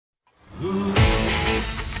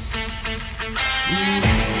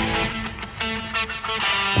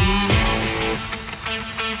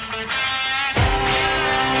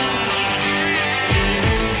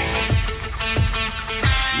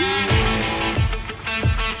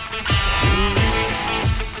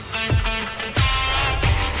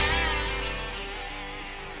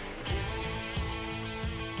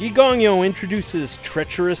Gigogno introduces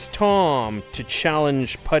Treacherous Tom to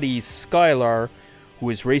challenge Putty's Skylar, who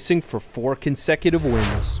is racing for 4 consecutive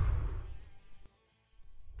wins.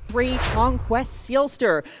 3 Conquest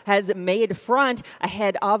Sealster has made front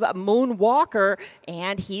ahead of Moonwalker,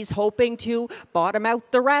 and he's hoping to bottom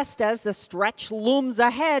out the rest as the stretch looms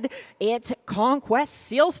ahead. It's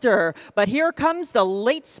Conquest Sealster, but here comes the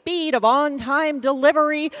late speed of On Time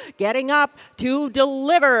Delivery, getting up to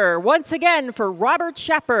deliver once again for Robert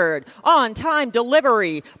Shepard. On Time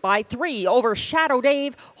Delivery by 3 over Shadow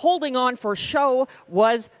Dave. Holding on for show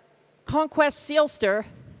was Conquest Sealster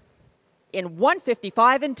in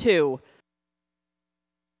 1:55 and 2.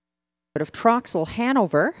 Of Troxel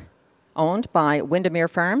Hanover, owned by Windermere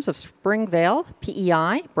Farms of Springvale,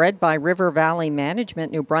 PEI, bred by River Valley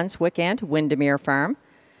Management, New Brunswick, and Windermere Farm,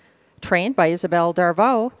 trained by Isabelle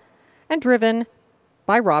Darvaux, and driven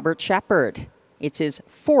by Robert Shepard. It's his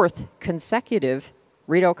 4th consecutive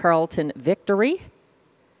Rideau Carleton victory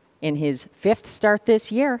in his 5th start this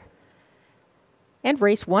year. And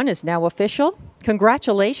race 1 is now official.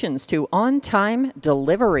 Congratulations to On Time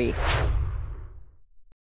Delivery.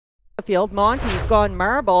 Field, Monty's Gone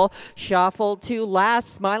Marble, shuffled to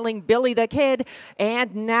last, Smiling Billy the Kid,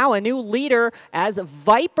 and now a new leader as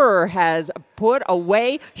Viper has put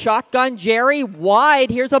away Shotgun Jerry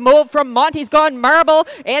wide. Here's a move from Monty's Gone Marble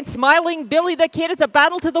and Smiling Billy the Kid. It's a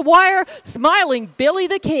battle to the wire. Smiling Billy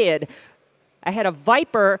the Kid ahead of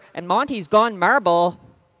Viper and Monty's Gone Marble.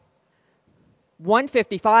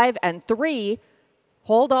 1:55 and 3.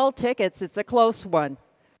 Hold all tickets. It's a close one.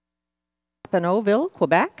 Papineauville,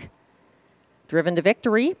 Quebec. Driven to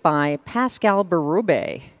victory by Pascal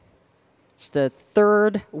Berube. It's the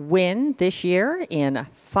 3rd win this year in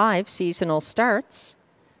 5 seasonal starts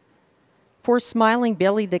for Smiling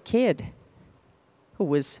Billy the Kid, who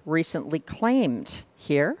was recently claimed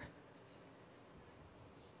here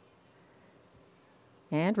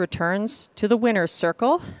and returns to the winner's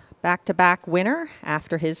circle. Back-to-back winner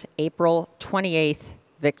after his April 28th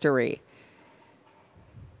victory.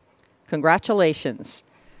 Congratulations.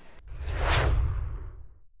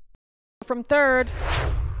 From 3rd,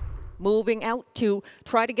 moving out to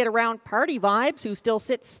try to get around Party Vibes, who still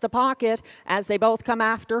sits the pocket as they both come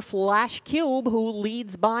after Flash Cube, who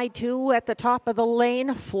leads by 2 at the top of the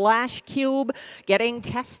lane. Flash Cube getting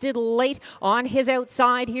tested late on his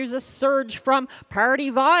outside. Here's a surge from Party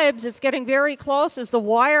Vibes. It's getting very close as the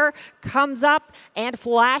wire comes up, and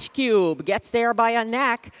Flash Cube gets there by a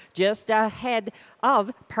neck just ahead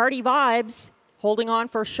of Party Vibes. Holding on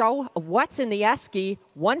for show. What's in the Esky?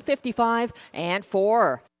 1:55 and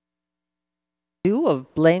 4. Of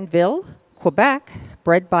Blainville, Quebec,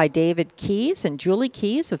 bred by David Keys and Julie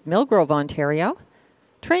Keys of Millgrove, Ontario,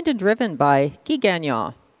 trained and driven by Guy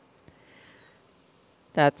Gagnon.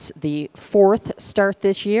 That's the 4th start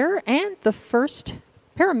this year and the first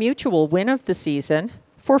parimutuel win of the season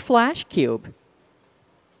for Flash Cube,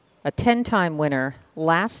 a 10-time winner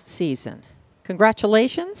last season.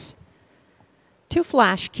 Congratulations to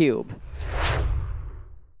Flash Cube.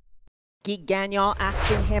 Guy Gagnon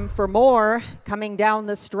asking him for more, coming down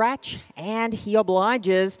the stretch, and he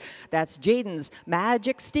obliges. That's Jaden's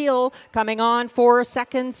Magic Steel coming on for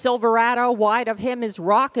 2nd. Silverado, wide of him is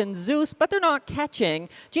Rockin' Zeus, but they're not catching.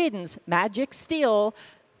 Jaden's Magic Steel,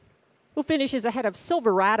 who finishes ahead of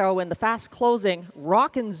Silverado in the fast closing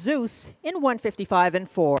Rockin' Zeus in 1:55 and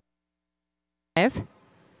 4.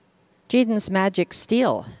 Jaden's Magic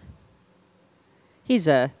Steel. He's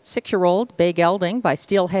a 6-year-old bay gelding by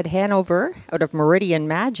Steelhead Hanover out of Meridian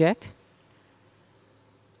Magic,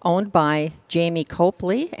 owned by Jamie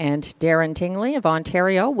Copley and Darren Tingley of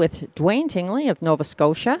Ontario with Dwayne Tingley of Nova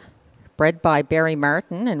Scotia, bred by Barry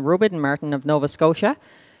Martin and Ruben Martin of Nova Scotia,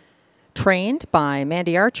 trained by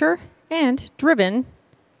Mandy Archer, and driven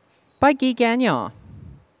by Guy Gagnon.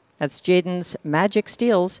 That's Jaden's Magic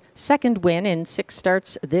Steel's 2nd win in 6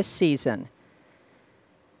 starts this season.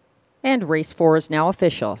 And race 4 is now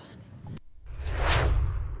official.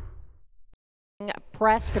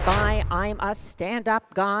 Pressed by I'm a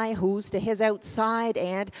Stand-Up Guy, who's to his outside,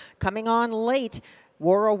 and coming on late,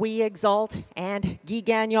 Wara We Exalt and Guy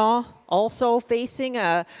Gagnon also facing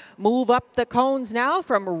a move up the cones now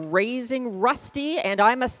from Raising Rusty, and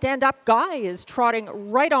I'm a Stand-Up Guy is trotting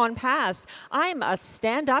right on past. I'm a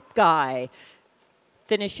Stand-Up Guy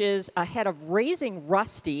finishes ahead of Raising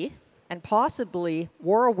Rusty and possibly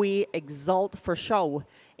Wara We Exalt for show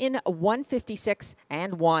in 1:56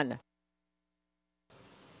 and 1.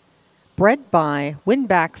 Bred by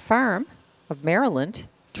Winback Farm of Maryland,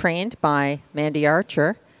 trained by Mandy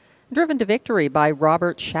Archer, driven to victory by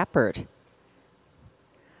Robert Shepard.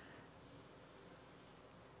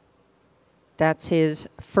 That's his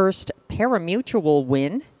first parimutuel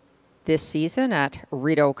win this season at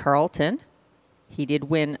Rideau Carleton. He did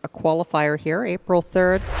win a qualifier here April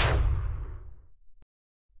 3rd.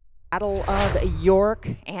 Battle of York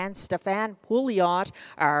and Stefan Pouliot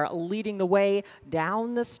are leading the way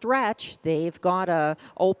down the stretch. They've got a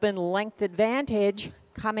open length advantage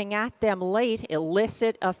coming at them late.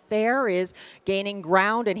 Illicit Affair is gaining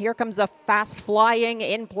ground, and here comes a fast flying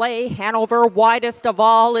in play. Hanover widest of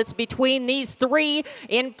all. It's between these three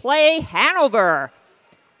in play. Hanover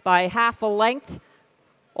by half a length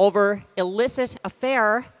over Illicit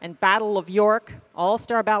Affair, and Battle of York,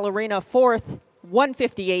 All-Star Ballerina fourth,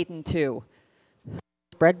 158-2.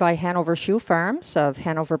 Bred by Hanover Shoe Farms of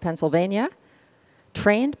Hanover, Pennsylvania,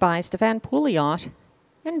 trained by Stefan Pouliot,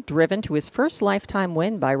 and driven to his first lifetime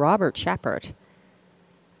win by Robert Shepard.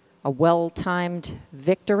 A well-timed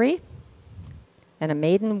victory and a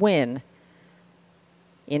maiden win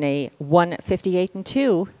in a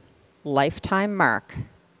 158-2 lifetime mark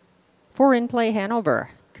for In Play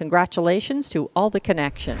Hanover. Congratulations to all the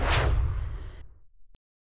connections.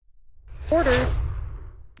 Orders,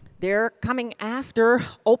 they're coming after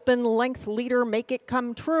open length leader Make It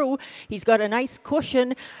Come True. He's got a nice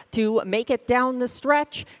cushion to make it down the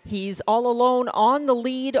stretch. He's all alone on the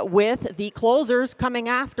lead with the closers coming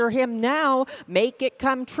after him now. Make It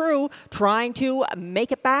Come True trying to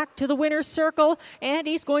make it back to the winner's circle, and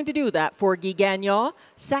he's going to do that for Guy Gagnon.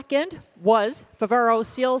 Second was Favaro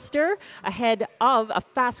Sealster ahead of a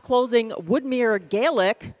fast closing Woodmere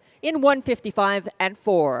Gaelic in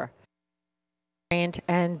 155-4. Trained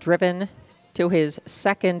and driven to his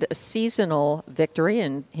second seasonal victory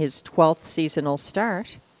and his 12th seasonal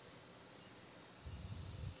start.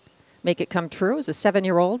 Make It Come True is a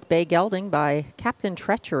 7-year-old bay gelding by Captain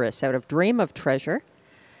Treacherous out of Dream of Treasure.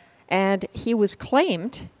 And he was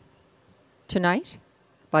claimed tonight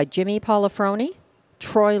by Jimmy Polifroni,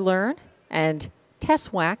 Troy Learn, and Tess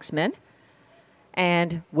Waxman,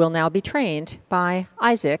 and will now be trained by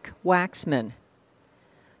Isaac Waxman.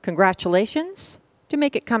 Congratulations to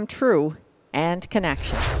Make It Come True and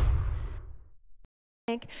connections.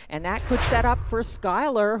 And that could set up for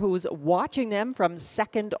Skylar, who's watching them from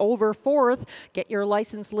second over fourth. Get your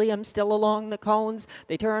license, Liam, still along the cones.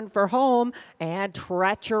 They turn for home, and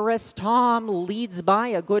Treacherous Tom leads by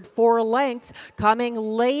a good 4 lengths. Coming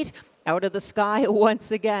late out of the sky once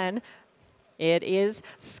again, it is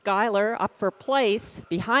Skylar up for place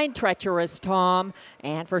behind Treacherous Tom.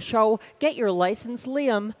 And for show, Get Your License,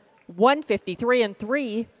 Liam,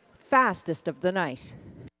 153-3, fastest of the night.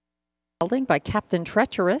 Gelding by Captain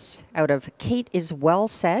Treacherous out of Kate Is Well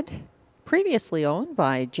Said, previously owned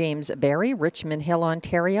by James Barry, Richmond Hill,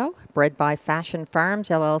 Ontario, bred by Fashion Farms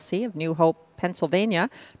LLC of New Hope, Pennsylvania,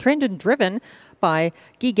 trained and driven by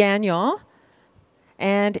Guy Gagnon,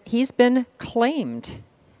 and he's been claimed.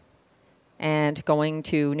 And going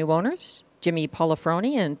to new owners, Jimmy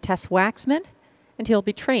Polifroni and Tess Waxman, and he'll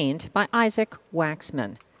be trained by Isaac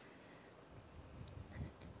Waxman.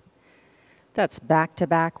 That's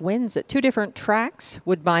back-to-back wins at 2 different tracks,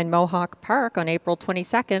 Woodbine Mohawk Park on April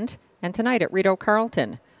 22nd, and tonight at Rideau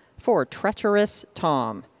Carleton for Treacherous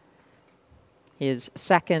Tom. His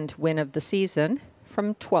second win of the season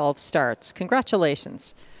from 12 starts.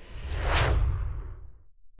 Congratulations.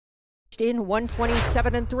 In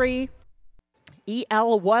 127-3.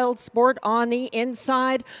 EL Wild Sport on the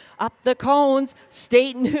inside, up the cones,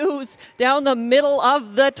 State News down the middle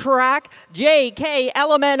of the track, JK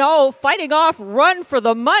LMNO fighting off Run for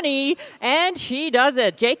the Money, and she does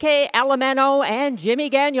it. JK LMNO and Jimmy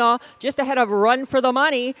Gagnon just ahead of Run for the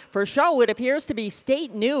Money. For show, it appears to be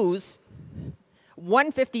State News,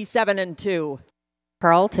 157-2.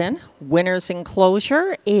 Carleton, winner's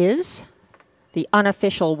enclosure is the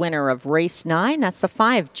unofficial winner of race 9. That's the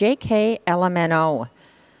 5, JK LMNO.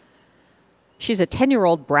 She's a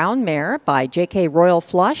 10-year-old brown mare by JK Royal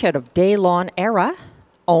Flush out of Daylon Era,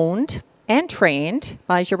 owned and trained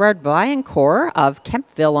by Gerard Vaillancourt of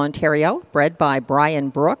Kempville, Ontario, bred by Brian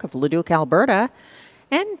Brook of Leduc, Alberta,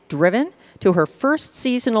 and driven to her first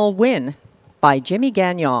seasonal win by Jimmy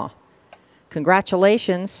Gagnon.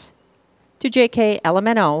 Congratulations to JK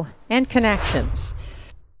LMNO and connections.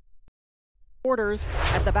 Orders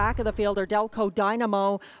at the back of the field are Delco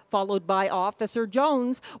Dynamo, followed by Officer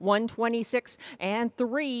Jones,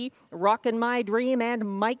 126-3. Rockin' My Dream and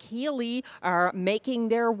Mike Healy are making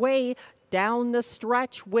their way down the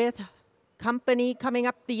stretch with company coming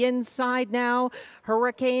up the inside now.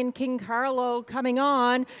 Hurricane King Carlo coming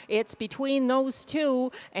on. It's between those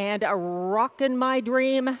two, and Rockin' My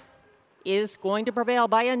Dream is going to prevail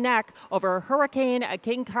by a neck over Hurricane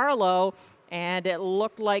King Carlo. And it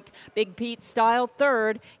looked like Big Pete style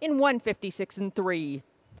third in 156 and 3.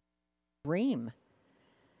 Dream.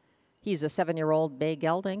 He's a 7-year-old bay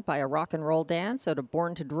gelding by a rock and roll dance out of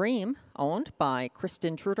Born to Dream, owned by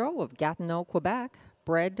Kristen Trudeau of Gatineau, Quebec,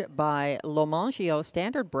 bred by Lomangio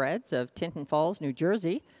Standardbreds of Tinton Falls, New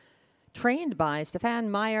Jersey, trained by Stefan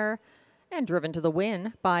Meyer, and driven to the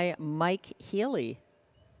win by Mike Healy.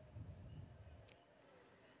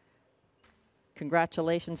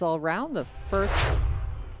 Congratulations all round.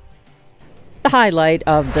 The highlight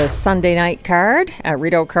of the Sunday night card at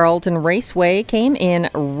Rideau Carleton Raceway came in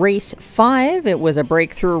race 5. It was a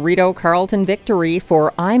breakthrough Rideau Carleton victory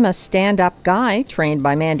for I'm a Stand-Up Guy, trained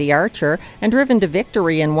by Mandy Archer, and driven to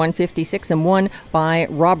victory in 156 and 1 by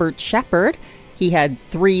Robert Shepard. He had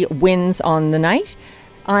 3 wins on the night.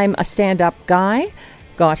 I'm a Stand-Up Guy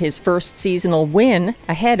got his first seasonal win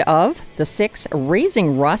ahead of the 6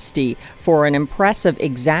 Raising Rusty for an impressive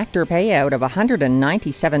exactor payout of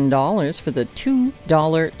 $197 for the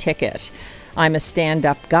 $2 ticket. I'm a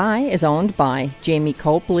Stand-Up Guy is owned by Jamie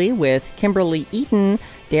Copley with Kimberly Eaton,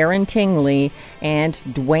 Darren Tingley, and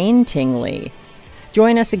Dwayne Tingley.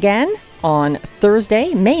 Join us again on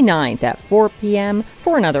Thursday, May 9th at 4 p.m.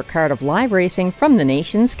 for another card of live racing from the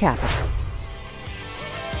nation's capital.